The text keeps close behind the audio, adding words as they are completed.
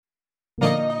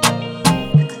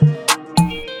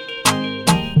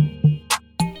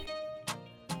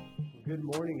Good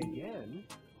morning again.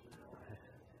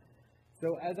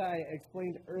 So as I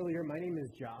explained earlier, my name is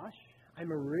Josh.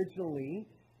 I'm originally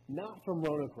not from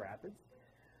Roanoke Rapids.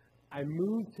 I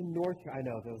moved to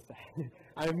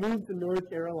I moved to North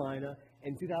Carolina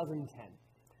in 2010.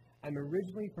 I'm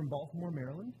originally from Baltimore,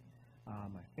 Maryland.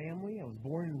 My family, I was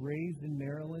born and raised in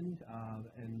Maryland,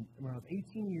 and when I was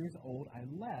 18 years old, I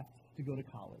left to go to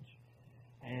college.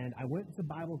 And I went to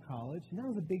Bible college, and that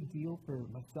was a big deal for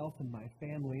myself and my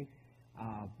family.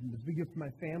 It was a big deal for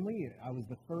my family. I was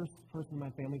the first person in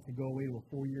my family to go away to a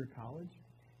four-year college.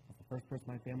 I was the first person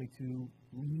in my family to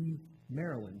leave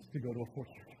Maryland to go to a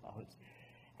four-year college.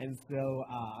 And so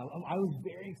I was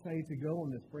very excited to go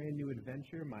on this brand new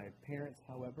adventure. My parents,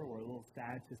 however, were a little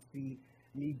sad to see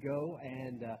me go.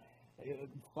 And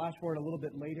flash forward a little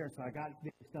bit later, so I got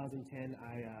there in 2010.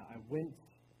 I went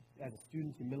as a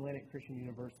student to Mid-Atlantic Christian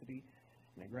University,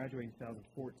 and I graduated in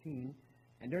 2014.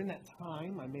 And during that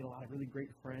time, I made a lot of really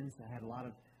great friends. I had a lot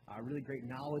of really great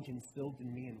knowledge instilled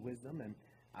in me and wisdom, and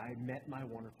I met my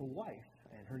wonderful wife,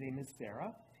 and her name is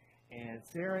Sarah. And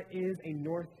Sarah is a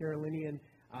North Carolinian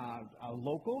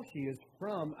local. She is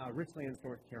from Richlands,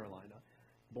 North Carolina,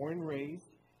 born and raised.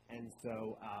 And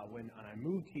so when I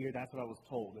moved here, that's what I was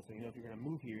told. They said, if you're going to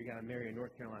move here, you got to marry a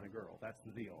North Carolina girl. That's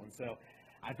the deal. And so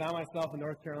I found myself a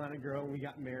North Carolina girl, and we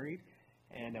got married.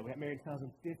 And we got married in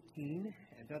 2015,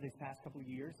 and throughout these past couple of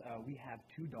years, we have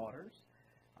two daughters.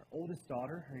 Our oldest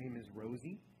daughter, her name is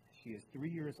Rosie. She is 3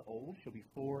 years old. She'll be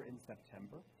 4 in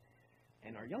September.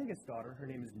 And our youngest daughter, her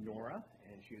name is Nora,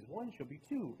 and she is 1. She'll be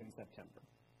 2 in September.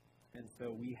 And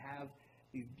so we have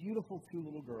these beautiful two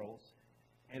little girls.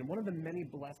 And one of the many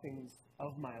blessings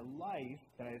of my life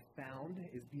that I've found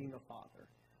is being a father.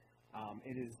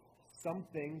 It is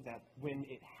something that when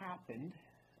it happened,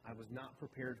 I was not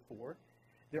prepared for.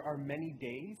 There are many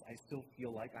days I still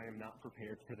feel like I am not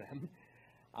prepared for them.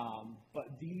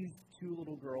 But these two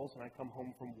little girls, when I come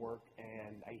home from work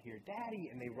and I hear Daddy,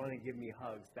 and they run and give me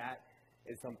hugs, that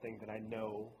is something that I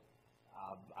know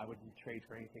I wouldn't trade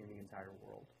for anything in the entire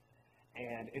world.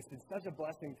 And it's been such a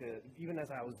blessing to, even as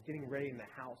I was getting ready in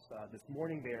the house this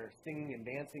morning, they're singing and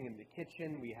dancing in the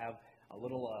kitchen. We have a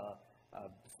little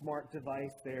smart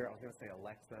device there. I was going to say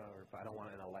Alexa, or if I don't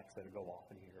want an Alexa to go off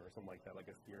in here or something like that,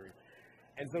 like a Siri.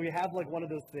 And so we have like one of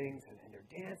those things, and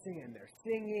they're dancing and they're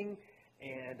singing,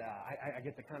 and I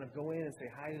get to kind of go in and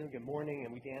say hi to them, good morning,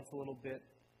 and we dance a little bit.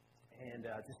 And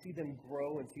to see them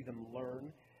grow and see them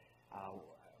learn,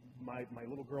 my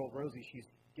little girl Rosie, she's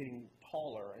getting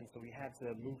taller, and so we had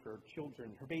to move her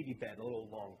baby bed a little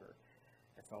longer.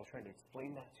 And so I was trying to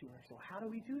explain that to her. So how do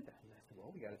we do that? And I said,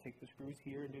 well, we got to take the screws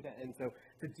here and do that. And so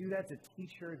to do that, to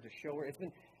teach her, to show her,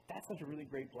 that's such a really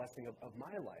great blessing of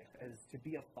my life, as to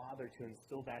be a father, to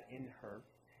instill that in her.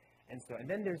 And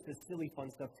then there's the silly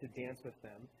fun stuff to dance with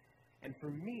them. And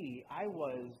for me, I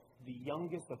was the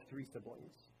youngest of 3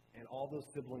 siblings, and all those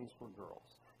siblings were girls.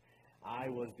 I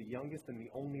was the youngest and the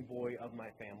only boy of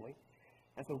my family.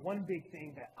 And so one big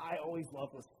thing that I always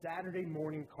loved was Saturday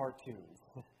morning cartoons.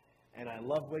 And I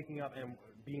loved waking up and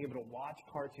being able to watch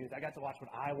cartoons. I got to watch what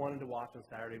I wanted to watch on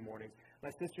Saturday mornings.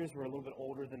 My sisters were a little bit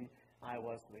older than I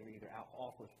was, so they were either out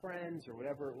off with friends or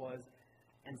whatever it was.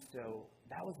 And so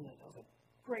that was a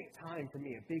great time for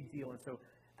me, a big deal. And so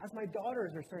as my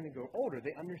daughters are starting to grow older,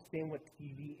 they understand what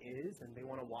TV is, and they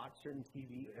want to watch certain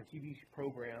TV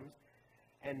programs.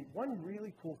 And one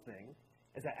really cool thing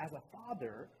is that as a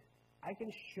father, I can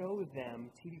show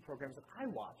them TV programs that I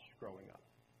watched growing up.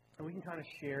 And we can kind of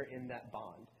share in that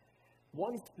bond.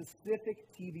 One specific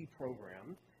TV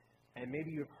program, and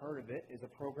maybe you've heard of it, is a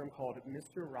program called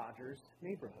Mr. Rogers'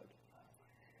 Neighborhood.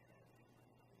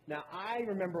 Now, I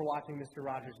remember watching Mr.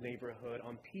 Rogers' Neighborhood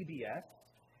on PBS,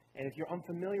 and if you're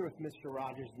unfamiliar with Mr.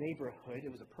 Rogers' Neighborhood,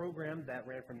 it was a program that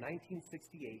ran from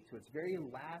 1968 to its very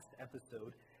last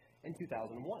episode in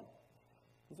 2001.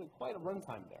 It was quite a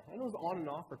runtime there. I know it was on and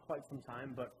off for quite some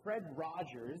time, but Fred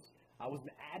Rogers was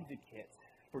an advocate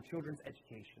for children's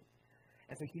education.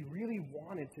 And so he really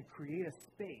wanted to create a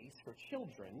space for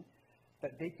children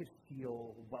that they could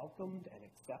feel welcomed and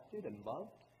accepted and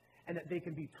loved, and that they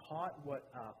can be taught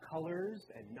what colors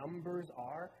and numbers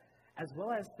are, as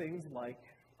well as things like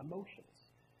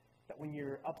emotions. That when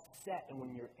you're upset and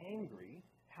when you're angry,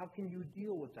 how can you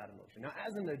deal with that emotion? Now,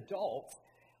 as an adult,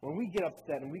 when we get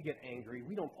upset and we get angry,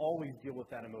 we don't always deal with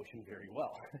that emotion very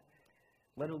well.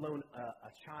 Let alone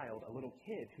a child, a little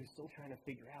kid, who's still trying to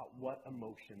figure out what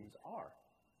emotions are.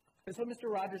 And so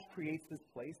Mr. Rogers creates this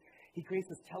place. He creates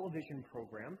this television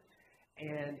program,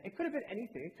 and it could have been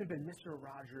anything. It could have been Mr.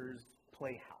 Rogers'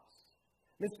 Playhouse,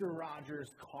 Mr. Rogers'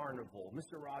 Carnival,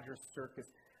 Mr. Rogers' Circus,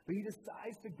 but he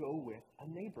decides to go with a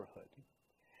neighborhood.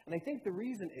 And I think the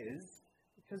reason is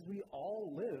because we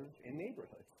all live in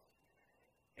neighborhoods.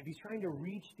 If he's trying to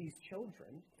reach these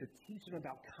children, to teach them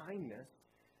about kindness,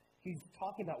 he's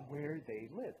talking about where they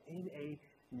live, in a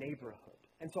neighborhood.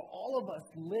 And so all of us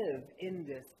live in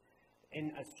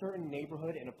a certain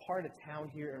neighborhood, in a part of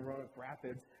town here in Roanoke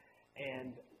Rapids,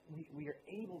 and we are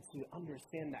able to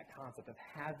understand that concept of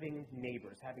having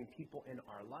neighbors, having people in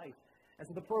our life. And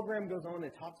so the program goes on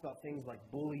and talks about things like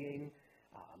bullying,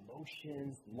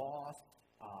 emotions, loss,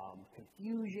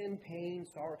 confusion, pain,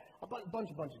 sorrow, a bunch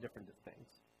of different things.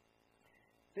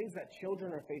 Things that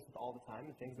children are faced with all the time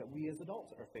and things that we as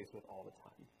adults are faced with all the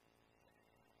time.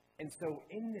 And so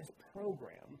in this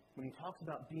program, when he talks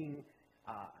about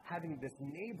having this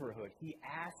neighborhood, he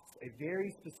asks a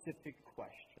very specific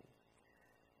question.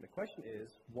 And the question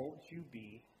is, won't you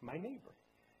be my neighbor?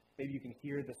 Maybe you can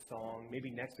hear the song.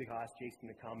 Maybe next week I'll ask Jason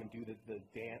to come and do the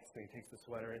dance, and he takes the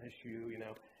sweater and his shoe,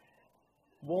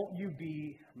 Won't you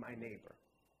be my neighbor?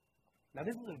 Now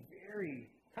this is a very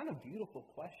kind of beautiful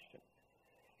question.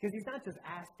 Because he's not just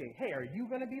asking, hey, are you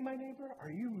going to be my neighbor?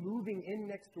 Are you moving in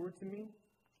next door to me?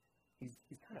 He's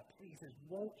kind of pleased. He says,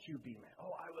 won't you be my,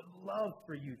 I would love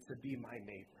for you to be my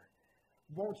neighbor.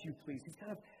 Won't you please? He's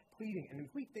kind of pleading. And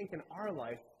if we think in our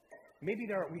life, maybe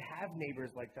we have neighbors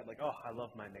like that, like, I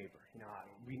love my neighbor.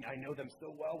 I know them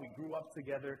so well. We grew up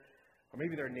together. Or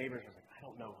maybe their neighbors are like, I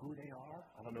don't know who they are.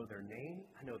 I don't know their name.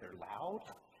 I know they're loud.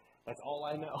 That's all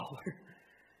I know.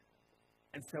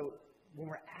 And so when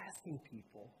we're asking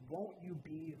people, won't you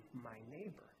be my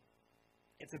neighbor?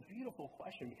 It's a beautiful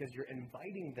question because you're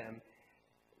inviting them,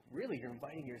 really you're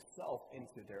inviting yourself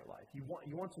into their life. You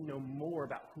want to know more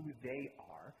about who they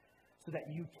are so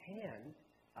that you can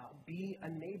be a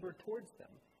neighbor towards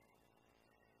them.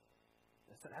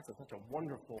 So that's such a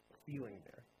wonderful feeling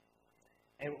there.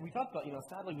 And we talked about,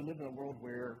 sadly we live in a world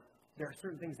where there are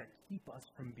certain things that keep us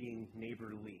from being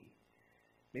neighborly.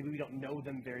 Maybe we don't know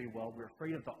them very well. We're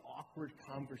afraid of the awkward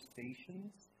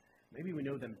conversations. Maybe we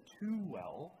know them too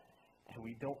well, and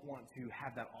we don't want to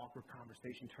have that awkward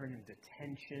conversation turn into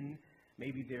tension.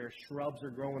 Maybe their shrubs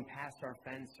are growing past our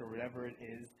fence or whatever it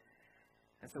is.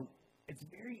 And so it's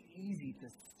very easy to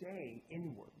stay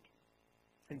inward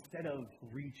instead of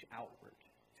reach outward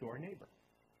to our neighbor.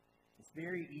 It's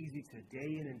very easy to,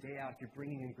 day in and day out, if you're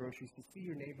bringing in groceries, to see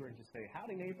your neighbor and just say,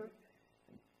 howdy, neighbor,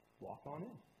 and walk on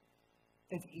in.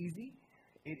 It's easy.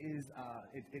 It is.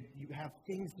 You have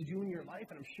things to do in your life,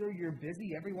 and I'm sure you're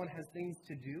busy. Everyone has things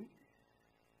to do.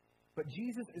 But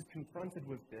Jesus is confronted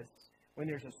with this when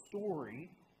there's a story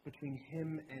between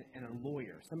him and a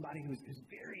lawyer, somebody who's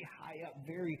very high up,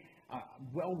 very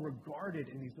well regarded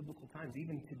in these biblical times.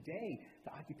 Even today,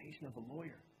 the occupation of a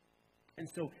lawyer. And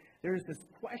so there's this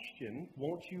question,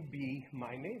 won't you be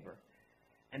my neighbor?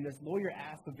 And this lawyer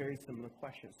asks a very similar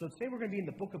question. So today we're going to be in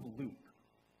the book of Luke.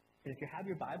 And if you have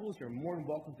your Bibles, you're more than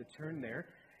welcome to turn there.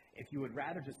 If you would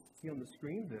rather just see on the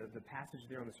screen, the passage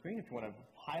there on the screen, if you want to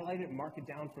highlight it and mark it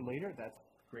down for later, that's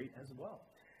great as well.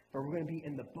 But we're going to be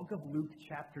in the book of Luke,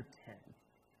 chapter 10.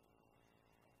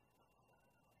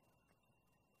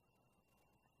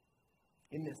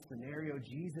 In this scenario,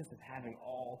 Jesus is having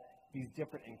all these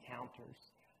different encounters.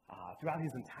 Throughout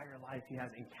his entire life, he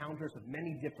has encounters with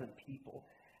many different people.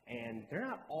 And they're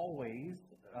not always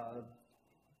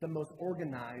the most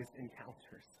organized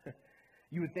encounters.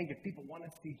 You would think if people wanted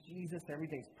to see Jesus,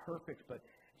 everything's perfect, but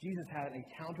Jesus had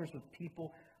encounters with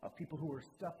people, people who were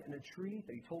stuck in a tree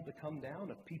that he told to come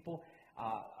down, of people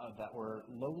that were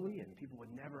lowly and people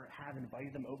would never have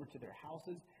invited them over to their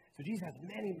houses. So Jesus has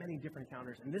many, many different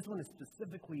encounters, and this one is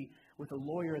specifically with a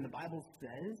lawyer, and the Bible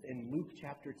says in Luke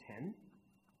chapter 10,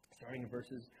 starting in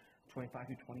verses 25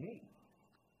 through 28.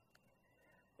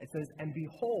 It says, and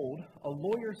behold, a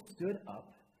lawyer stood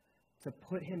up to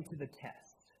put him to the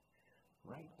test.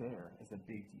 Right there is a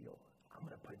big deal. I'm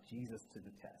going to put Jesus to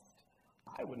the test.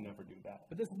 I would never do that.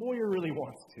 But this lawyer really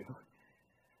wants to.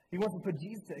 He wants to put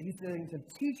Jesus to, he's saying to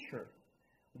teacher,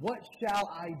 what shall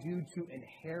I do to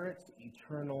inherit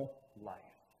eternal life?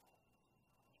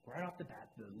 Right off the bat,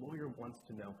 the lawyer wants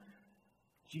to know,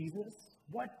 Jesus,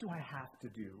 what do I have to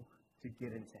do to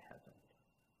get into heaven?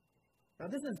 Now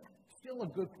this is still a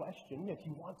good question if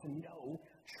you want to know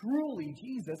truly,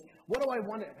 Jesus, what do I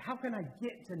want to, how can I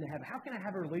get to heaven? How can I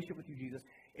have a relationship with you, Jesus?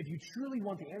 If you truly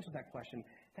want to answer that question,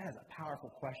 that is a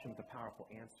powerful question with a powerful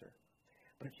answer.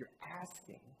 But if you're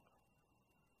asking,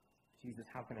 Jesus,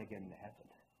 how can I get into heaven?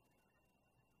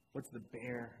 What's the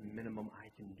bare minimum I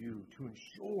can do to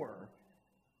ensure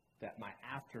that my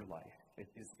afterlife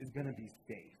is going to be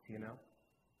safe,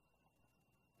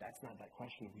 That's not that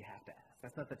question we have to ask.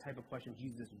 That's not the type of question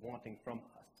Jesus is wanting from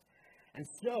us. And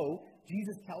so,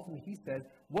 Jesus tells him, he says,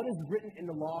 what is written in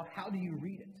the law? How do you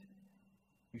read it?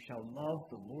 You shall love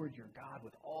the Lord your God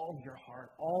with all of your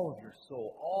heart, all of your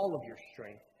soul, all of your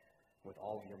strength, with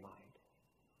all of your mind,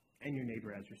 and your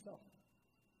neighbor as yourself.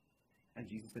 And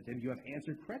Jesus said to him, you have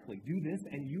answered correctly. Do this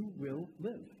and you will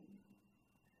live.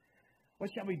 What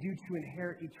shall we do to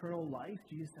inherit eternal life?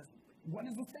 Jesus says, what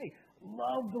does it say?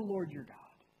 Love the Lord your God.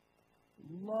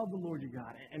 Love the Lord your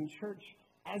God. And church,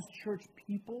 as church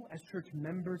people, as church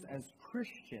members, as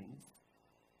Christians,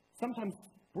 sometimes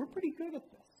we're pretty good at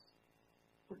this.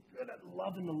 We're good at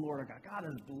loving the Lord our God. God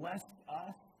has blessed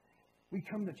us. We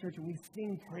come to church and we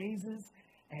sing praises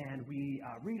and we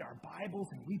read our Bibles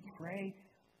and we pray.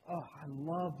 Oh, I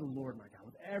love the Lord my God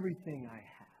with everything I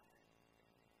have.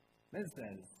 Then it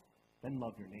says, then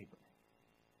love your neighbor.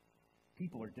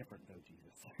 People are different though,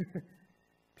 Jesus.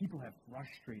 People have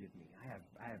frustrated me.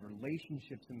 I have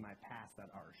relationships in my past that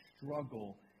are a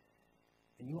struggle,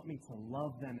 and you want me to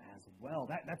love them as well.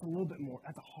 That's a little bit more,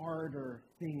 that's a harder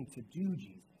thing to do,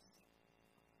 Jesus.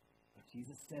 But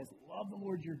Jesus says, love the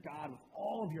Lord your God with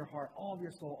all of your heart, all of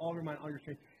your soul, all of your mind, all your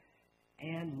strength,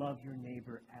 and love your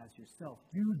neighbor as yourself.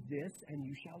 Do this, and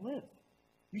you shall live.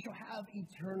 You shall have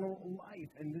eternal life.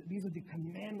 And these are the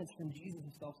commandments from Jesus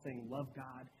himself saying, love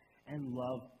God and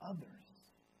love others.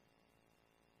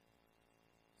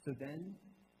 So then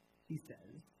he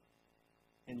says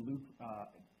in Luke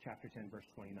chapter 10, verse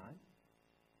 29,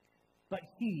 but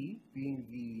he, being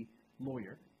the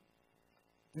lawyer,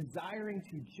 desiring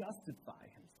to justify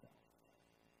himself,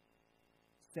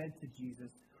 said to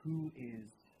Jesus, who is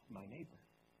my neighbor?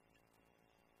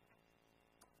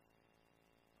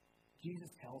 Jesus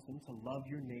tells him to love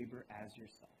your neighbor as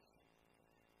yourself.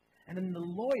 And then the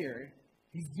lawyer,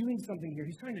 he's doing something here.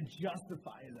 He's trying to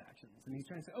justify his actions. And he's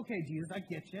trying to say, okay, Jesus, I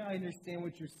get you. I understand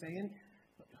what you're saying.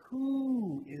 But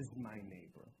who is my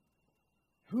neighbor?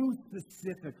 Who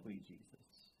specifically, Jesus?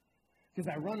 Because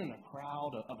I run in a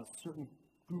crowd of a certain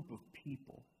group of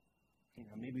people. You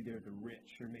know, maybe they're the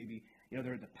rich, or maybe,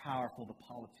 they're the powerful, the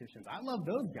politicians. I love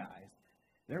those guys.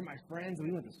 They're my friends.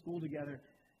 We went to school together.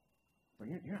 But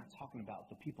you're not talking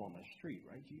about the people on the street,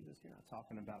 right, Jesus? You're not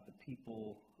talking about the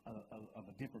people of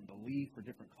a different belief or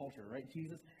different culture, right,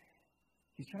 Jesus?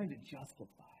 He's trying to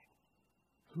justify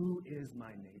who is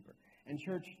my neighbor. And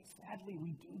church, sadly,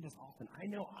 we do this often. I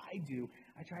know I do.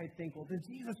 I try to think, well, does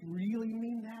Jesus really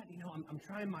mean that? I'm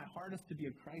trying my hardest to be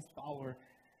a Christ follower.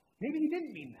 Maybe he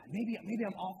didn't mean that. Maybe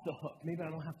I'm off the hook. Maybe I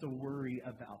don't have to worry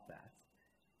about that.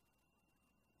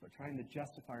 But trying to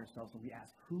justify ourselves when we ask,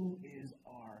 who is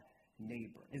our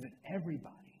neighbor? Is it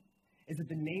everybody? Is it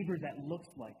the neighbor that looks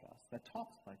like us, that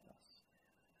talks like us?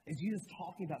 Is Jesus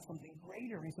talking about something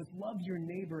greater? He says, love your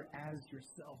neighbor as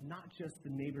yourself, not just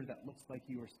the neighbor that looks like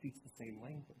you or speaks the same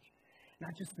language, not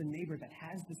just the neighbor that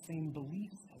has the same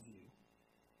beliefs as you,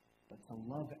 but to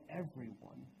love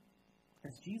everyone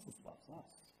as Jesus loves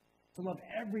us. To love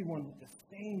everyone with the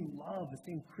same love, the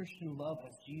same Christian love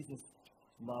as Jesus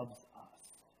loves us.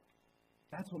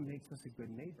 That's what makes us a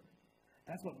good neighbor.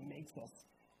 That's what makes us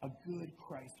a good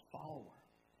Christ follower.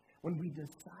 When we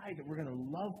decide that we're going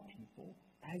to love people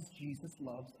as Jesus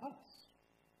loves us.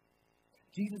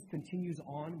 Jesus continues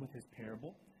on with his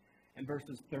parable in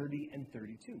verses 30 and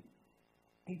 32.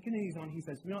 He continues on, he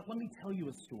says, let me tell you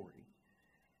a story.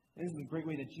 And this is a great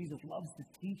way that Jesus loves to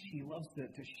teach. He loves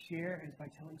to share, and by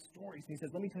telling stories. And he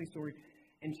says, let me tell you a story.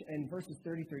 In verses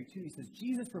 30, 32, he says,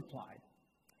 Jesus replied,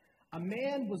 a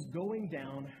man was going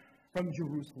down from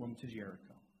Jerusalem to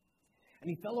Jericho, and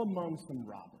he fell among some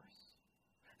robbers.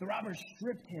 The robbers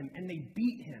stripped him, and they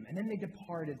beat him, and then they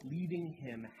departed, leaving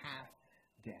him half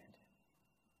dead.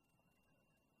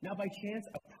 Now by chance,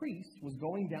 a priest was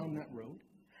going down that road,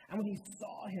 and when he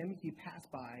saw him, he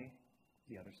passed by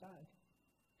the other side.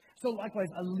 So likewise,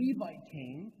 a Levite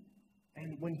came,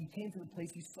 and when he came to the place,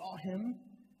 he saw him,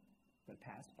 but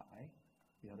passed by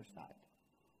the other side.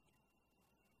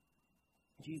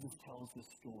 Jesus tells this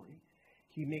story.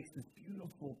 He makes this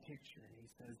beautiful picture, and he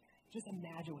says, just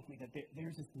imagine with me that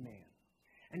there's this man,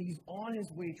 and he's on his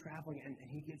way traveling, and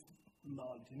he gets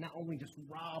mugged, and not only just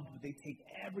robbed, but they take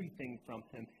everything from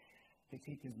him. They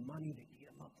take his money, they beat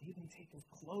him up, they even take his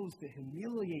clothes to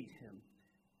humiliate him,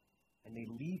 and they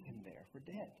leave him there for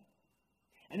dead.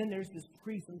 And then there's this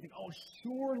priest, and you think, oh,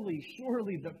 surely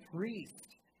the priest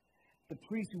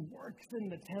who works in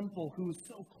the temple, who is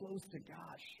so close to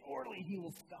God, surely he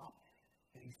will stop.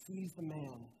 And he sees the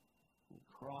man, and he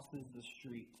crosses the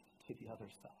street to the other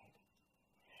side.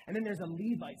 And then there's a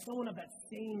Levite, someone of that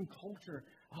same culture.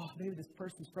 Oh, maybe this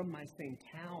person's from my same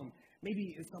town.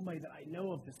 Maybe it's somebody that I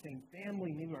know of the same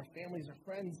family. Maybe our families are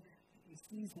friends. He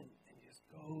sees him and he just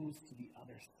goes to the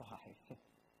other side.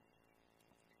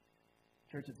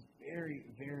 Church, it's very,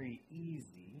 very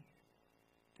easy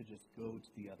to just go to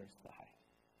the other side.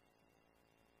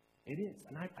 It is.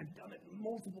 And I've done it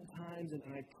multiple times, and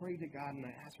I pray to God and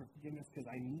I ask for forgiveness because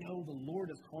I know the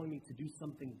Lord is calling me to do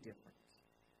something different.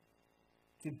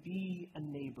 To be a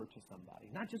neighbor to somebody.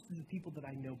 Not just to the people that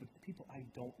I know, but the people I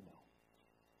don't know.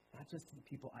 Not just to the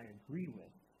people I agree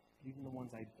with, but even the ones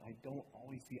I don't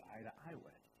always see eye to eye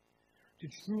with. To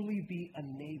truly be a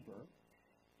neighbor,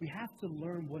 we have to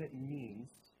learn what it means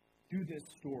through this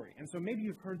story. And so maybe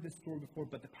you've heard this story before,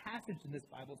 but the passage in this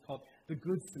Bible is called the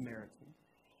Good Samaritan.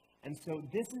 And so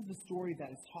this is the story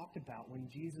that is talked about when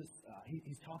Jesus,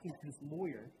 he's talking to this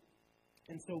lawyer.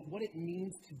 And so what it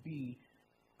means to be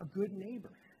a good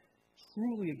neighbor,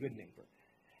 truly a good neighbor.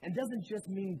 And doesn't just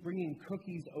mean bringing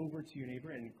cookies over to your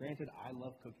neighbor. And granted, I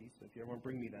love cookies, so if you ever want to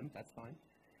bring me them, that's fine.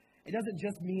 It doesn't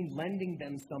just mean lending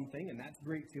them something, and that's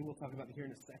great too. We'll talk about it here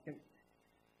in a second.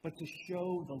 But to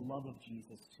show the love of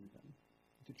Jesus to them.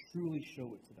 To truly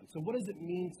show it to them. So what does it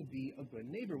mean to be a good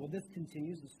neighbor? Well, this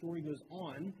continues. The story goes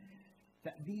on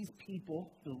that these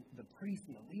people, the priest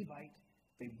and the Levite,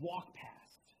 they walk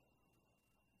past.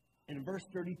 And in verse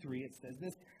 33, it says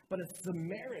this, "But a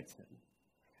Samaritan,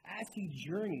 as he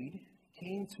journeyed,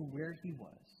 came to where he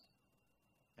was.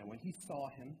 And when he saw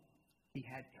him, he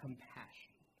had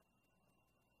compassion."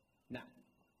 Now,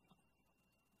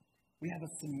 we have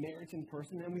a Samaritan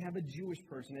person and we have a Jewish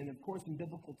person. And of course, in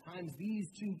biblical times,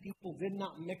 these two people did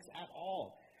not mix at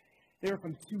all. They were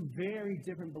from two very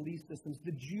different belief systems.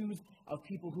 The Jews of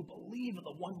people who believe in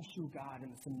the one true God,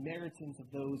 and the Samaritans of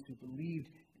those who believed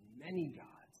in many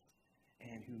gods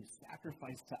and who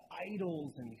sacrificed to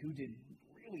idols and who did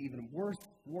really even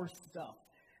worse stuff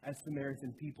as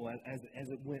Samaritan people as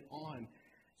it went on.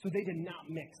 So they did not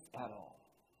mix at all.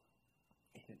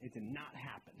 It did not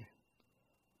happen.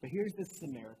 But here's this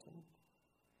Samaritan,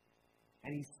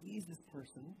 and he sees this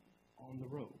person on the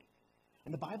road.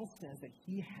 And the Bible says that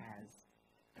he has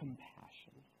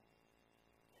compassion.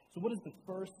 So what is the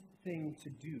first thing to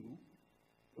do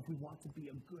if we want to be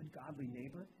a good, godly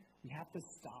neighbor? We have to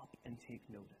stop and take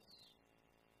notice.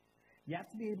 You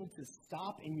have to be able to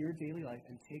stop in your daily life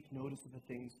and take notice of the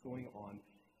things going on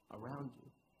around you.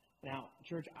 Now,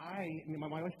 church, my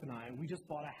wife and I, we just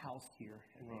bought a house here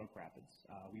in Roanoke Rapids.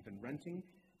 We've been renting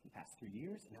for the past 3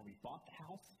 years, and now we bought the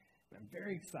house, and I'm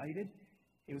very excited.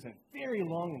 It was a very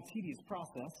long and tedious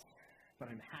process, but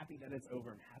I'm happy that it's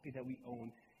over. I'm happy that we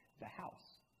own the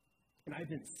house. And I've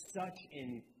been such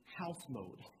in house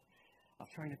mode of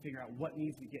trying to figure out what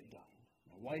needs to get done.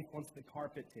 My wife wants the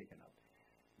carpet taken up.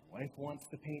 My wife wants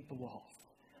to paint the walls.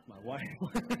 My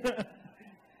wife...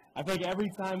 I think every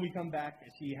time we come back,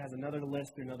 she has another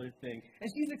list or another thing.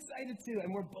 And she's excited too,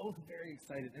 and we're both very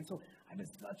excited. And so I've been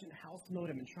such in house mode.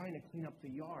 I've been trying to clean up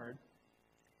the yard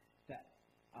that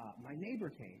my neighbor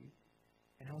came,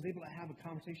 and I was able to have a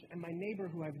conversation. And my neighbor,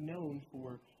 who I've known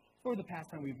for the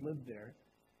past time we've lived there,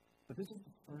 but this is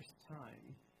the first time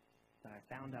that I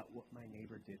found out what my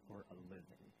neighbor did for a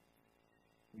living.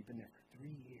 We've been there for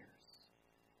 3 years.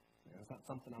 It's not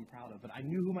something I'm proud of, but I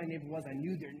knew who my neighbor was. I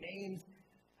knew their names.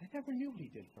 I never knew what he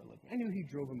did for a living. I knew he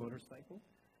drove a motorcycle.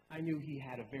 I knew he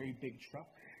had a very big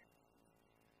truck.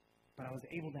 But I was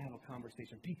able to have a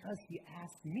conversation because he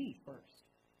asked me first,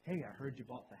 "Hey, I heard you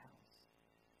bought the house."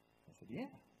 I said,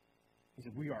 "Yeah." He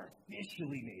said, "We are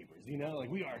officially neighbors, like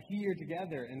we are here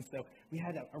together." And so we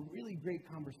had a really great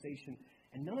conversation.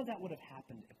 And none of that would have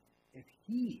happened if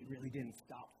he really didn't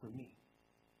stop for me.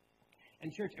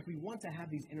 And church, if we want to have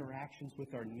these interactions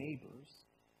with our neighbors,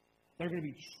 they're going to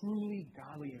be truly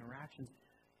godly interactions,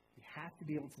 we have to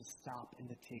be able to stop and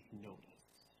to take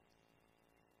notice.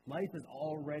 Life is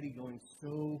already going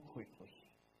so quickly.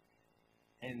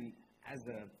 And as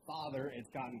a father, it's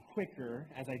gotten quicker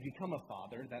as I become a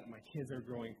father, that my kids are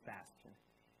growing faster.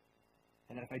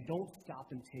 And that if I don't stop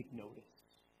and take notice,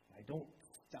 if I don't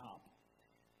stop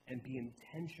and be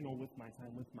intentional with my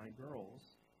time with my girls,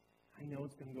 I know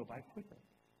it's going to go by quicker.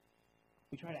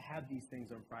 We try to have these things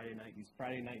on Friday night, these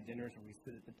Friday night dinners where we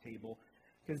sit at the table,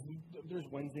 because there's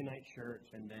Wednesday night church,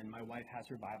 and then my wife has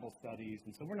her Bible studies,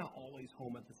 and so we're not always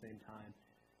home at the same time.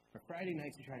 But Friday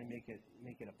nights, we try to make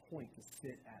it a point to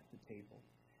sit at the table.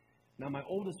 Now, my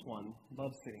oldest one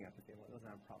loves sitting at the table. It doesn't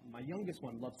have a problem. My youngest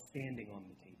one loves standing on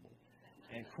the table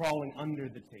and crawling under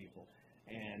the table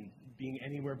and being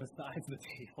anywhere besides the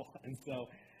table. And so,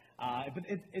 but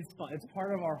it's fun. It's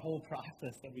part of our whole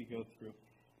process that we go through.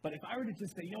 But if I were to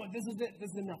just say, you know what, this is it, this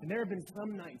is enough. And there have been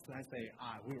some nights that I say,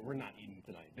 we're not eating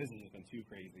tonight. This has just been too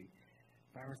crazy.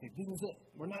 If I were to say, this is it,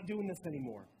 we're not doing this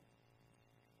anymore.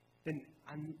 then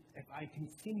if I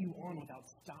continue on without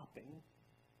stopping,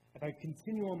 if I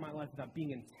continue on my life without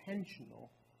being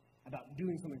intentional about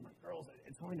doing something for girls,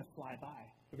 it's going to fly by.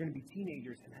 They're going to be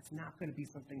teenagers, and that's not going to be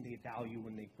something they value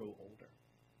when they grow older.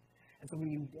 And so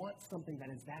when you want something that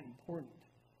is that important,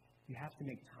 you have to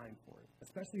make time for it,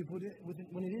 especially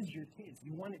when it is your kids.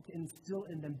 You want it to instill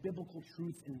in them biblical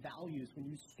truths and values when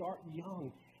you start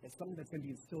young. It's something that's going to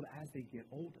be instilled as they get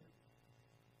older.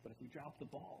 But if we drop the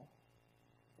ball,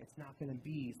 it's not going to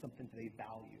be something that they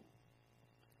value.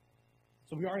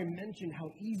 So we already mentioned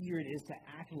how easier it is to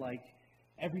act like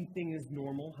everything is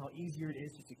normal, how easier it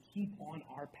is just to keep on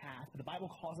our path. The Bible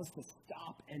calls us to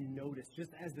stop and notice,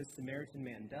 just as the Samaritan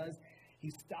man does.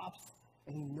 He stops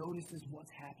and he notices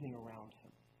what's happening around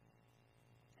him.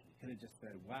 He could have just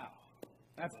said, wow,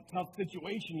 that's a tough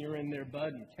situation you're in there,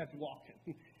 bud, and kept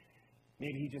walking.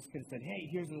 Maybe he just could have said, hey,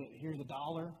 here's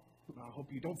 $1. I hope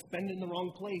you don't spend it in the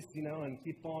wrong place, and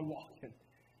keep on walking.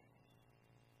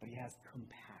 But he has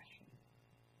compassion.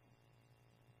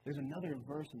 There's another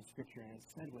verse in Scripture, and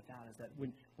it's said with that, is that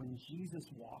when Jesus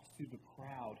walks through the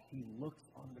crowd, he looks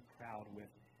on the crowd with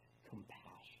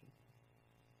compassion.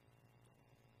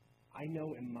 I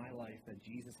know in my life that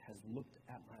Jesus has looked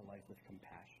at my life with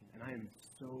compassion, and I am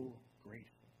so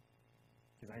grateful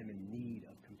because I am in need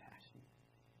of compassion.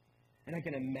 And I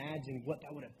can imagine what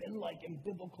that would have been like in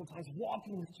biblical times,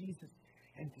 walking with Jesus,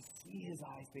 and to see his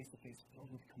eyes face to face filled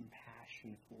with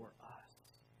compassion for us.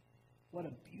 What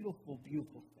a beautiful,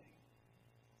 beautiful thing.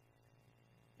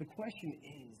 The question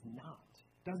is not,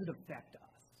 does it affect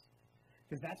us?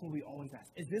 Because that's what we always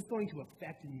ask. Is this going to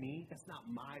affect me? That's not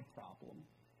my problem.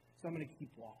 So I'm going to keep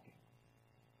walking.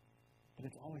 But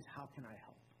it's always, how can I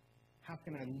help? How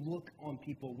can I look on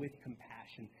people with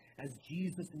compassion as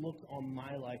Jesus looked on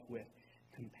my life with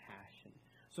compassion?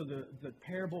 So the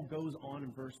parable goes on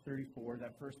in verse 34,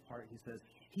 that first part. He says,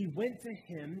 he went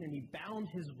to him and he bound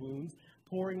his wounds,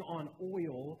 pouring on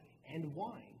oil and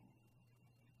wine.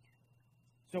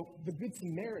 So the Good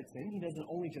Samaritan, he doesn't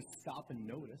only just stop and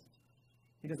notice.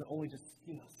 He doesn't only just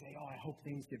say, oh, I hope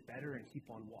things get better and keep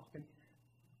on walking.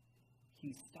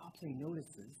 He stops and he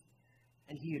notices,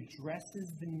 and he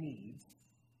addresses the needs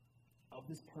of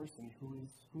this person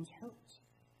who's hurt,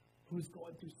 who's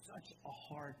going through such a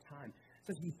hard time. It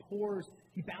says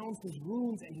he bounds his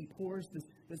wounds, and he pours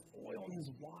this oil in his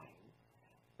wine.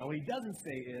 Now what he doesn't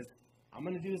say is, I'm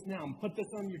going to do this now. I'm going to put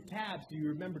this on your tab so you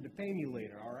remember to pay me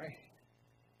later, all right?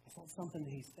 That's not something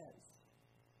that he says.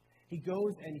 He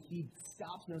goes and he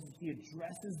stops and he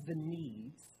addresses the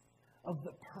needs of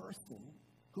the person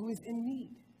who is in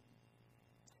need.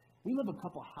 We live a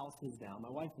couple houses down, my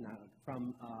wife and I,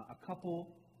 from a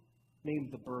couple named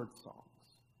the Birdsongs.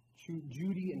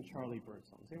 Judy and Charlie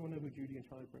Birdsong. Does anyone know who Judy and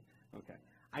Charlie Birdsong? Okay.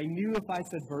 I knew if I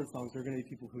said Birdsongs, there were going to be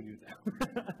people who knew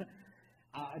that.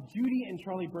 Judy and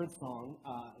Charlie Birdsong,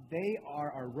 they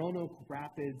are our Roanoke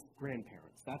Rapids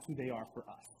grandparents. That's who they are for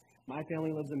us. My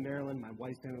family lives in Maryland. My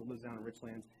wife's family lives down in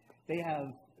Richlands. They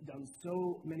have done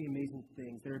so many amazing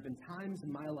things. There have been times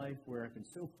in my life where I've been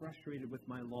so frustrated with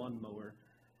my lawnmower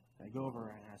that I go over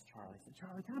and ask Charlie. I said,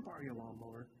 Charlie, can I borrow your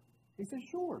lawnmower? He said,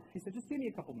 sure. He said, just give me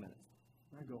a couple minutes.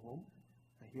 And I go home.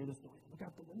 I hear this noise. Look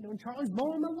out the window, and Charlie's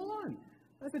mowing the lawn.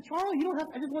 I said, Charlie, you don't have,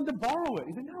 I just wanted to borrow it.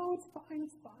 He said, no, it's fine,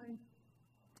 it's fine.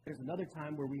 There's another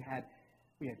time where we had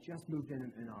just moved in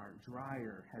and our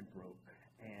dryer had broke.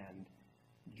 And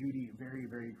Judy very,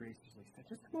 very graciously said,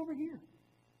 just come over here.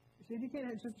 She said, you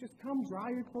can't, just come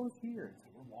dry your clothes here. So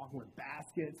we're walking with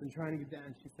baskets and trying to get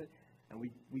down. She said, and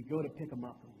we go to pick them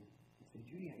up. And we say,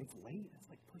 Judy, it's late. It's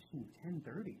like pushing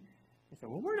 10:30. I said,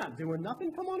 well, we're not doing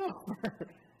nothing. Come on over.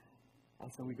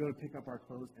 And so we go to pick up our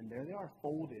clothes, and there they are,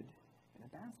 folded in a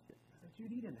basket. I said,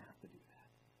 Judy, you didn't have to do that.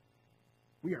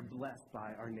 We are blessed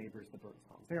by our neighbors, the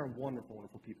Birdsongs. They are wonderful,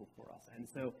 wonderful people for us. And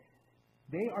so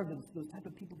they are those type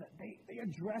of people that they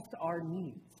addressed our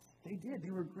needs. They did.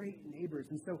 They were great neighbors.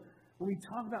 And so when we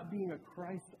talk about being a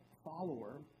Christ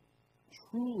follower,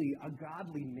 truly a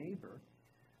godly neighbor,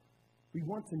 we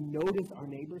want to notice our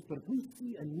neighbors, but if we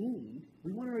see a need,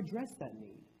 we want to address that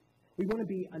need. We want to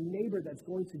be a neighbor that's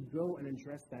going to go and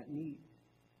address that need.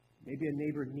 Maybe a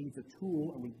neighbor needs a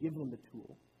tool, and we give them the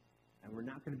tool. And we're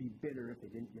not going to be bitter if they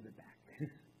didn't give it back.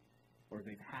 Or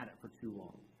they've had it for too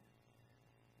long.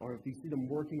 Or if you see them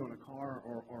working on a car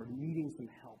or needing some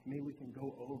help, maybe we can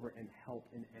go over and help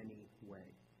in any way.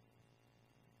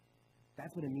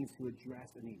 That's what it means to address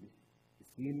a need. You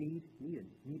see a need? Need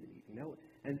a need.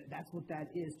 And that's what that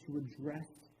is, to address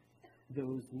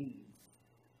those needs.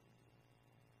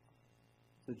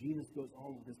 So Jesus goes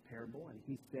on with this parable, and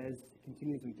he says,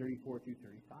 continues in 34 through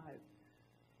 35.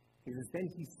 He says, then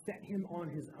he set him on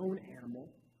his own animal,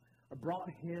 brought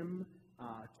him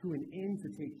to an inn to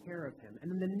take care of him.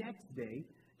 And then the next day,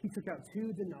 he took out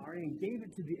 2 denarii and gave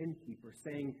it to the innkeeper,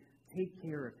 saying, "Take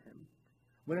care of him.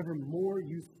 Whatever more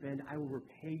you spend, I will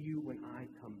repay you when I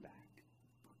come back."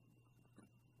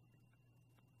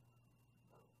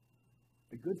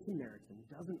 The Good Samaritan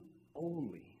doesn't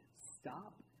only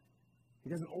stop, he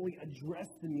doesn't only address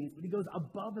the needs, but he goes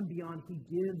above and beyond. He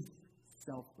gives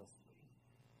selflessly.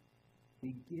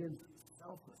 He gives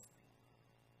selflessly.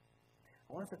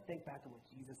 I want us to think back to what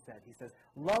Jesus said. He says,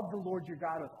 love the Lord your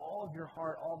God with all of your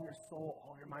heart, all of your soul,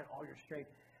 all of your mind, all your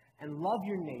strength, and love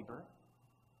your neighbor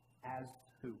as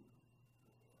who?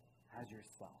 As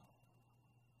yourself.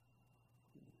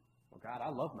 Well, God, I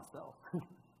love myself.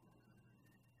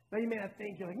 Now you may not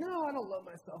think, you're like, no, I don't love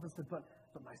myself. I said, but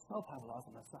myself has a lot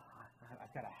of myself.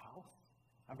 I've got a house.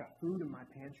 I've got food in my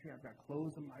pantry. I've got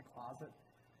clothes in my closet.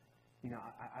 You know,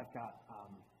 I've got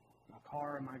a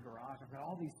car in my garage. I've got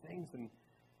all these things, and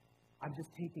I'm just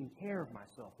taking care of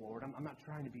myself, Lord. I'm not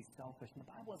trying to be selfish. And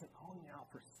the Bible isn't calling out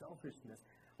for selfishness.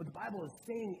 What the Bible is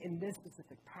saying in this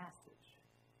specific passage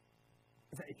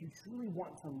is that if you truly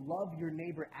want to love your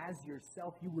neighbor as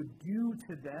yourself, you would do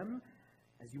to them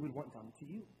as you would want them to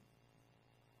you.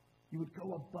 You would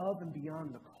go above and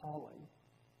beyond the calling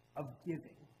of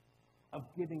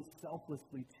giving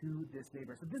selflessly to this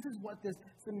neighbor. So this is what this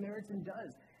Samaritan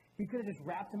does. He could have just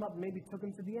wrapped him up and maybe took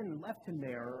him to the inn and left him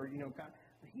there, or,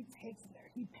 but he takes him there.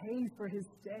 He pays for his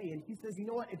stay, and he says, you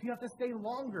know what, if you have to stay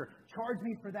longer, charge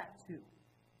me for that too.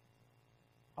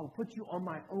 I will put you on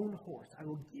my own horse. I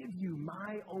will give you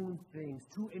my own things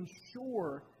to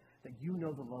ensure that you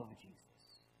know the love of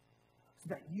Jesus. So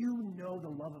that you know the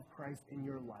love of Christ in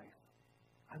your life.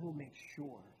 I will make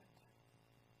sure of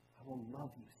it. I will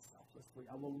love you selflessly.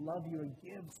 I will love you and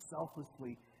give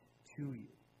selflessly to you.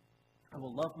 I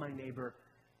will love my neighbor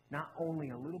not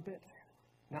only a little bit,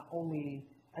 not only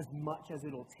as much as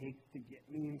it'll take to get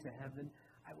me into heaven.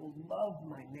 I will love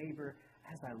my neighbor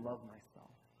as I love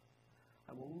myself.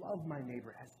 I will love my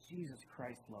neighbor as Jesus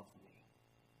Christ loves me.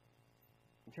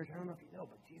 And church, I don't know if you know,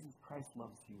 but Jesus Christ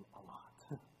loves you a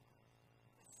lot.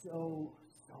 So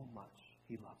much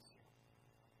he loves you.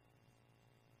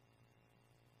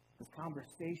 This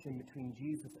conversation between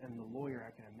Jesus and the lawyer, I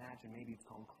can imagine, maybe it's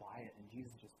gone quiet, and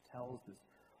Jesus just tells this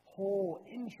whole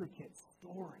intricate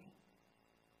story.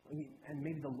 And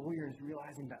maybe the lawyer is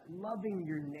realizing that loving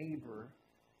your neighbor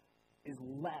is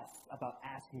less about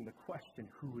asking the question,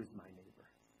 who is my neighbor?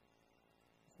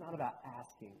 It's not about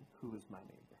asking, who is my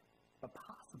neighbor? But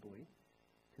possibly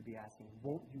could be asking,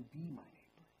 won't you be my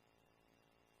neighbor?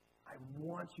 I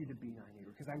want you to be my neighbor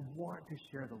because I want to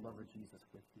share the love of Jesus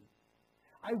with you.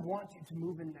 I want you to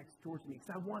move in next door to me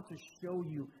because I want to show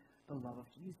you the love of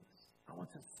Jesus. I want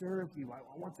to serve you. I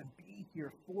want to be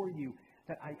here for you,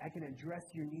 that I can address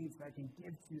your needs, that I can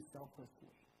give to you selflessly.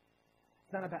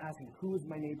 It's not about asking, who is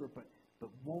my neighbor, but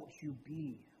won't you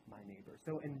be my neighbor?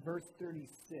 So in verse 36,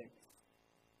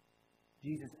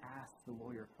 Jesus asks the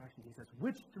lawyer a question. He says,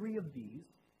 which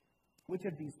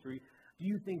of these three do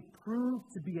you think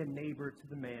proved to be a neighbor to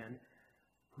the man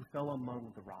who fell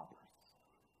among the robbers?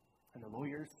 And the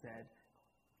lawyer said,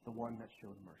 the one that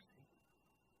showed mercy.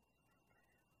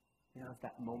 You know, it's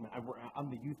that moment. I'm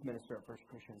the youth minister at First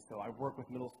Christian, so I work with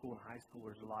middle school and high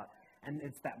schoolers a lot. And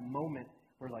it's that moment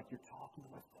where, like, you're talking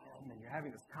with them and you're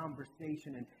having this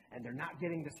conversation and they're not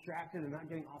getting distracted, they're not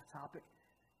getting off topic.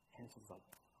 And it's just like,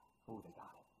 oh, they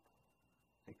got it.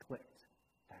 They clicked.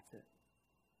 That's it.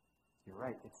 You're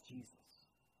right. It's Jesus.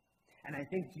 And I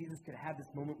think Jesus could have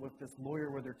this moment with this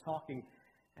lawyer where they're talking,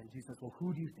 and Jesus says, well,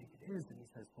 who do you think it is? And he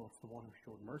says, well, it's the one who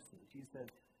showed mercy. And Jesus says,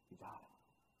 you got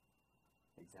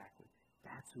it. Exactly.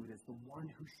 That's who it is, the one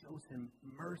who shows him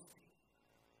mercy.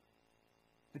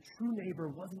 The true neighbor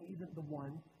wasn't even the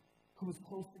one who was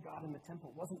close to God in the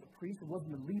temple. It wasn't the priest. It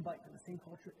wasn't the Levite in the same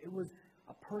culture. It was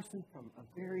a person from a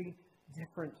very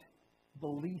different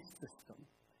belief system.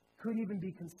 Could even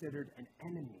be considered an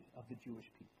enemy of the Jewish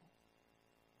people.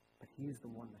 But he is the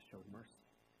one that showed mercy.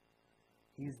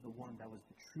 He is the one that was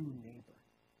the true neighbor.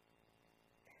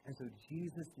 And so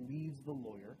Jesus leaves the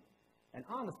lawyer. And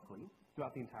honestly,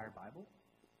 throughout the entire Bible,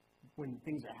 when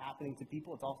things are happening to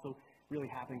people, it's also really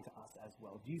happening to us as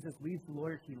well. Jesus leaves the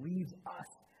lawyer. He leaves us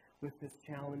with this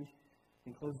challenge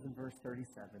and closes in verse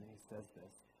 37. And he says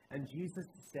this, and Jesus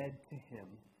said to him,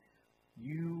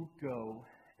 you go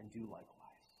and do likewise.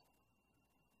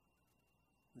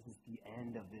 This is the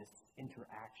end of this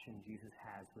interaction Jesus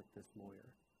has with this lawyer.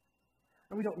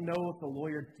 And we don't know if the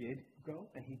lawyer did go,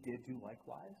 and he did do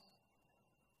likewise.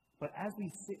 But as we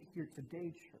sit here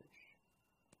today,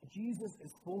 church, Jesus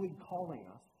is fully calling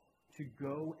us to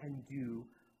go and do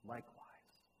likewise.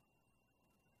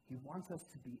 He wants us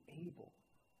to be able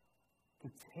to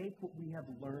take what we have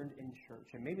learned in church,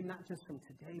 and maybe not just from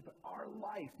today, but our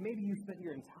life. Maybe you spent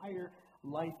your entire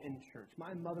life in church.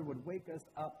 My mother would wake us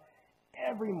up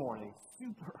every morning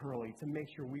super early to make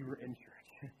sure we were in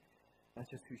church. That's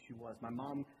just who she was. My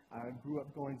mom grew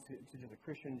up going to just a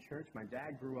Christian church. My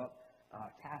dad grew up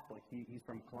Catholic. He's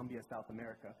from Colombia, South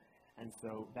America. And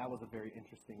so that was a very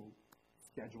interesting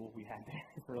schedule we had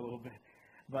for a little bit.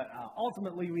 But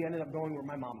ultimately, we ended up going where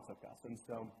my mom took us. And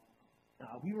so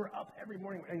we were up every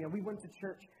morning. And, we went to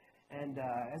church. And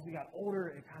as we got older,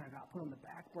 it kind of got put on the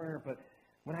back burner. But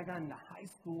when I got into high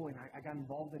school and I got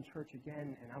involved in church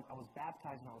again, and I was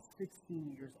baptized when I was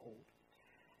 16 years old.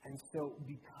 And so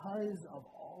because of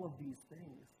all of these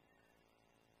things,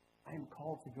 I am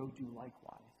called to go do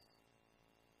likewise.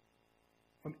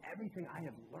 From everything I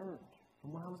have learned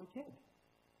from when I was a kid.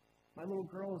 My little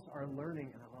girls are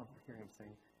learning, and I love hearing them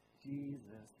sing,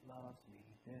 Jesus loves me,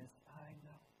 this I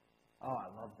know. Oh, I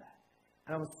love that.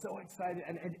 And I was so excited,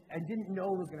 and I didn't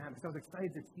know it was going to happen, because I was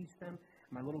excited to teach them.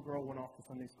 My little girl went off to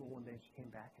Sunday school one day, and she came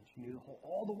back, and she knew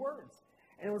all the words.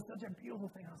 And it was such a beautiful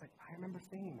thing. I was like, I remember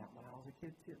singing that when I was a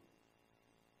kid, too.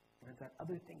 And it's that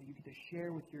other thing that you get to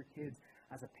share with your kids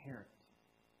as a parent.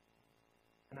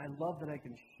 And I love that I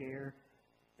can share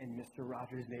in Mr.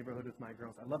 Rogers' Neighborhood with my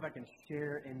girls. I love I can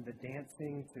share in the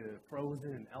dancing to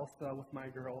Frozen and Elsa with my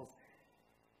girls.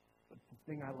 But the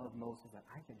thing I love most is that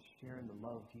I can share in the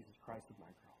love of Jesus Christ with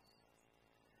my girls.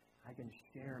 I can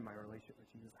share in my relationship with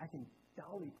Jesus. I can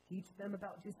not only teach them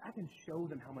about Jesus, I can show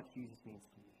them how much Jesus means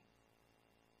to me.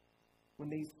 When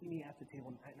they see me at the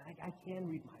table, and I can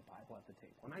read my Bible at the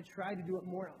table. And I try to do it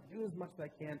more. I'll do as much as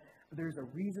I can. But there's a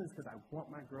reason, because I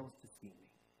want my girls to see me.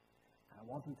 And I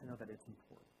want them to know that it's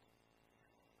important.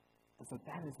 And so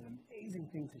that is an amazing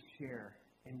thing to share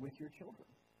and with your children,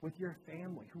 with your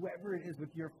family, whoever it is,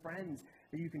 with your friends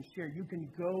that you can share. You can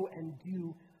go and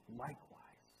do likewise.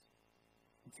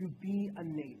 To be a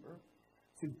neighbor,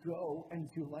 to go and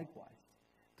do likewise.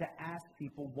 To ask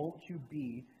people, won't you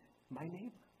be my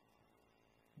neighbor?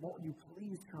 Won't you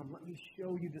please come? Let me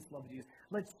show you this love of Jesus.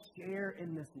 Let's share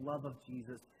in this love of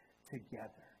Jesus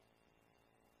together.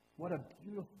 What a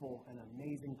beautiful and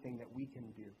amazing thing that we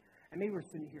can do. And maybe we're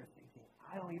sitting here thinking,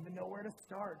 I don't even know where to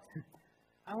start.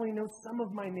 I only know some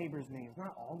of my neighbors' names,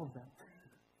 not all of them.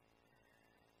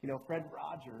 Fred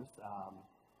Rogers,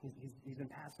 he's been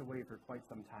passed away for quite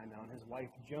some time now, and his wife,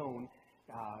 Joan,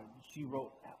 she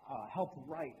helped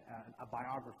write a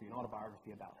biography, an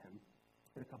autobiography about him.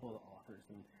 With a couple of authors,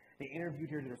 and they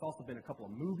interviewed her. There's also been a couple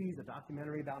of movies, a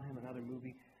documentary about him, another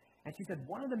movie. And she said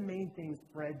one of the main things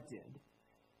Fred did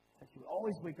is that he would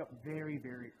always wake up very,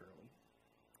 very early,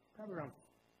 probably around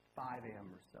 5 a.m.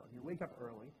 or so. He'd wake up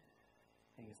early,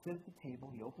 and he'd sit at the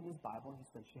table. He opened his Bible, and he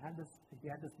said he had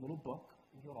this little book,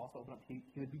 and he would also open up. He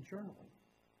would be journaling.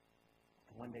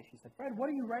 And one day she said, "Fred, what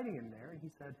are you writing in there?" And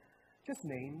he said, "Just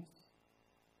names."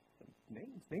 I said,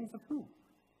 "Names? Names of who?"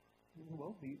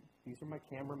 Well, these are my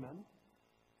cameramen.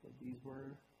 So these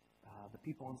were the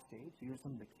people on stage. These are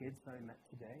some of the kids that I met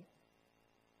today.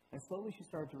 And slowly she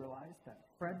started to realize that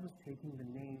Fred was taking the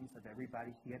names of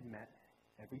everybody he had met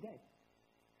every day,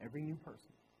 every new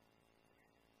person.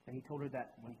 And he told her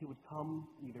that when he would come,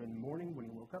 either in the morning when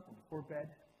he woke up or before bed,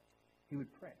 he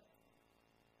would pray.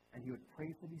 And he would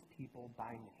pray for these people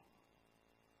by name.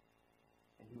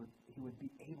 And he would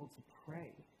be able to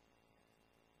pray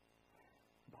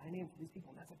by name for these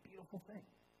people, and that's a beautiful thing.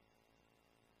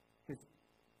 Because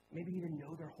maybe he didn't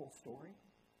know their whole story.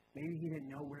 Maybe he didn't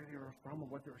know where they were from or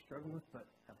what they were struggling with, but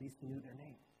at least he knew their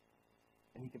name.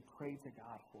 And he could pray to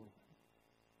God for them.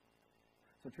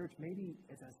 So church, maybe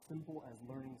it's as simple as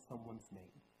learning someone's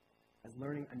name, as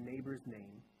learning a neighbor's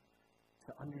name,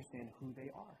 to understand who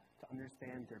they are, to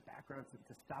understand their backgrounds,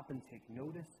 to stop and take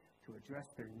notice, to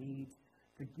address their needs,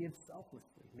 to give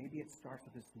selflessly. Maybe it starts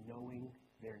with just knowing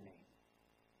their name.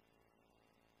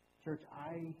 Church,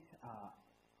 I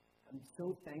am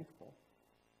so thankful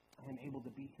I am able to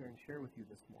be here and share with you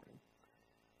this morning.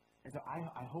 And so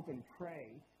I hope and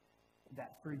pray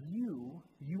that for you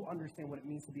understand what it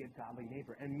means to be a godly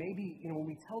neighbor. And maybe, when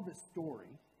we tell this story,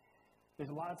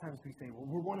 there's a lot of times we say, well,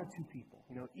 we're one of two people.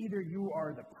 Either you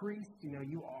are the priest,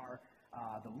 you are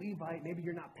the Levite, maybe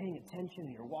you're not paying attention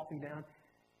and you're walking down,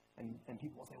 and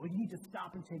people will say, well, you need to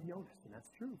stop and take notice, and that's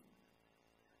true.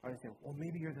 Or they say, well,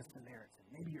 maybe you're the Samaritan.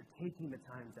 Maybe you're taking the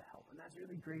time to help. And that's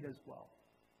really great as well.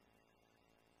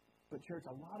 But church,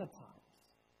 a lot of times,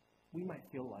 we might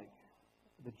feel like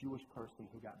the Jewish person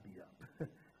who got beat up.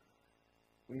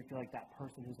 We feel like that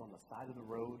person who's on the side of the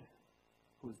road,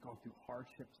 who has gone through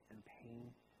hardships and pain.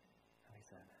 And he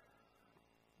said,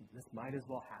 this might as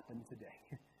well happen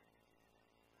today.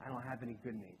 don't have any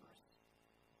good neighbors.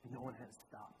 No one has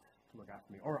stopped to look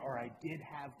after me. Or I did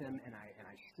have them, and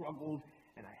I struggled,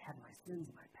 and I had my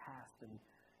sins in my past, and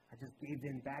I just gave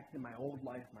in back to my old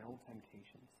life, my old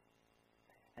temptations.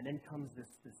 And then comes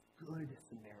this good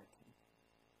Samaritan.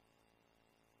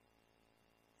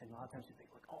 And a lot of times you think,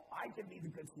 like, oh, I can be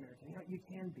the good Samaritan. You know, you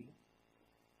can be.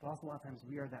 But also a lot of times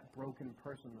we are that broken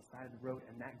person on the side of the road,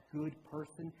 and that good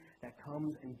person that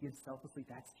comes and gives selflessly,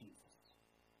 that's Jesus.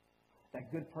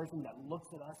 That good person that looks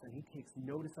at us and he takes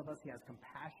notice of us, he has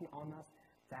compassion on us,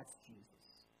 that's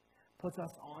Jesus. Puts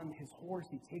us on his horse,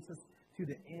 he takes us to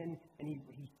the inn, and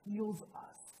he heals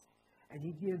us. And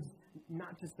he gives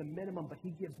not just the minimum, but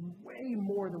he gives way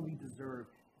more than we deserve.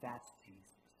 That's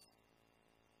Jesus.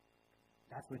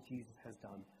 That's what Jesus has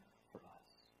done for us.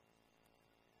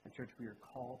 And church, we are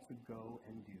called to go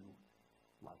and do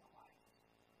likewise.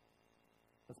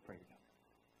 Let's pray together.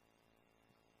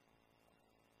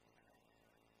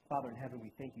 Father in heaven,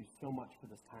 we thank you so much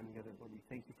for this time together. Lord, we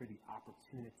thank you for the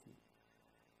opportunity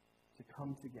to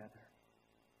come together,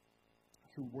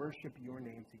 to worship your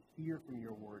name, to hear from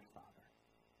your word, Father.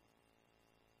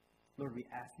 Lord, we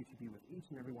ask you to be with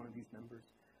each and every one of these members,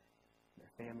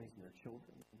 their families and their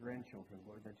children, their grandchildren,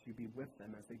 Lord, that you be with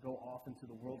them as they go off into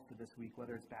the world for this week,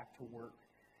 whether it's back to work,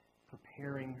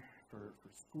 preparing for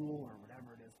school or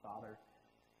whatever it is, Father.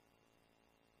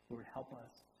 Lord, help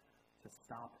us to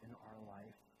stop in our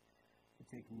life, to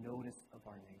take notice of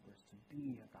our neighbors, to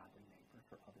be a godly neighbor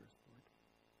for others, Lord.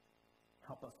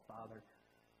 Help us, Father,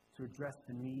 to address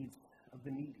the needs of the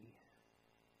needy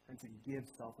and to give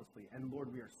selflessly. And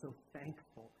Lord, we are so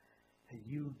thankful that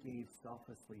you gave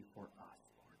selflessly for us,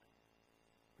 Lord.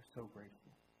 We're so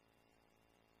grateful.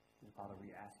 And Father,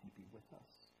 we ask you to be with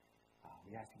us.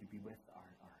 We ask you to be with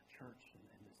our church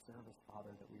and the service, Father,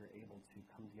 that we are able to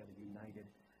come together united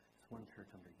as one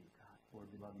church under you, God. Lord,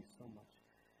 we love you so much.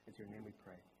 It's your name we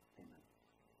pray. Amen.